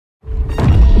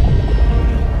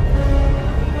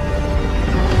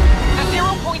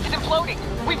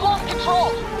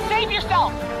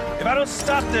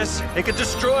stop this, it could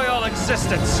destroy all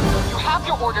existence. You have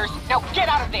your orders. Now get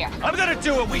out of there. I'm gonna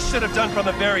do what we should have done from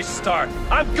the very start.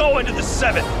 I'm going to the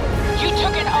 7th. You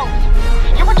took an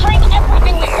oath. You're betraying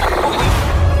everything we stood for.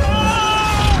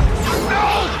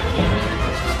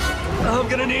 I'm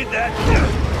gonna need that.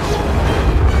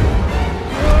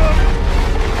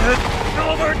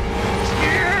 Over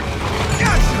here.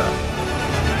 Gotcha.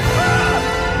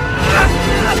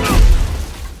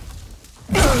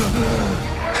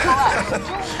 Do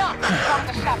not become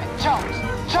the 7th. Jones!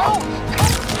 Jones!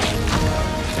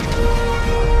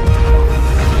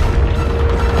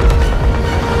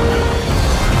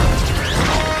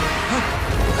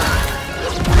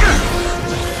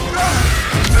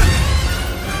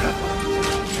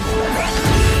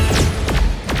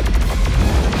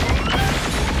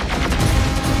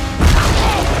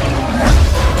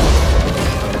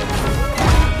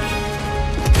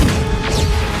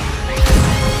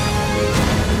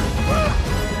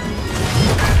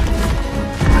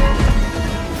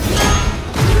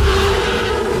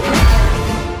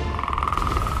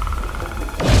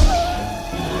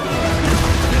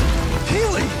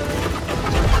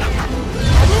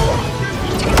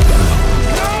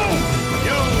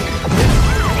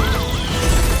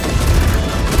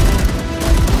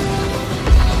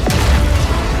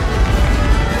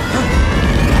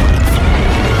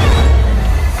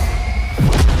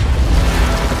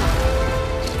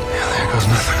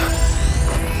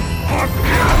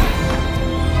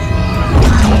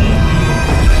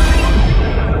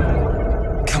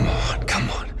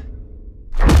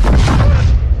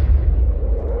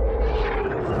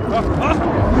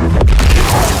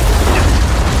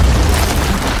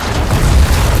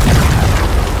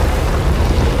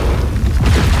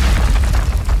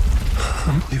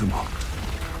 Unbelievable.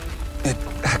 It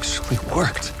actually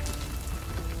worked.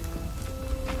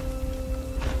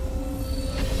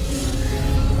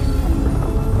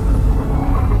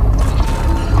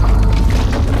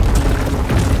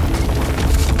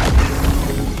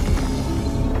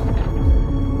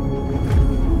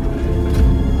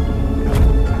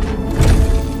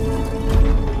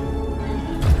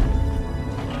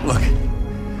 Look,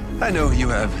 I know you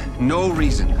have no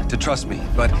reason to trust me,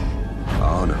 but...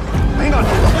 Oh, no. Hang on!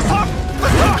 Let's talk!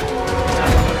 Let's talk!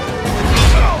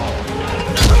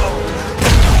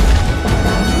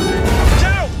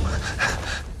 Geno!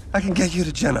 I can get you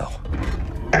to Geno.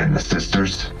 And the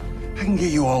sisters? I can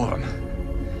get you all of them.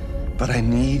 But I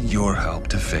need your help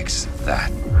to fix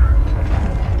that.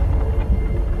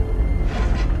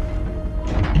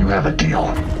 You have a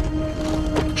deal.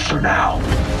 For now.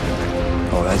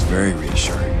 Oh, that's very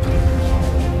reassuring.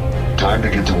 Time to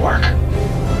get to work.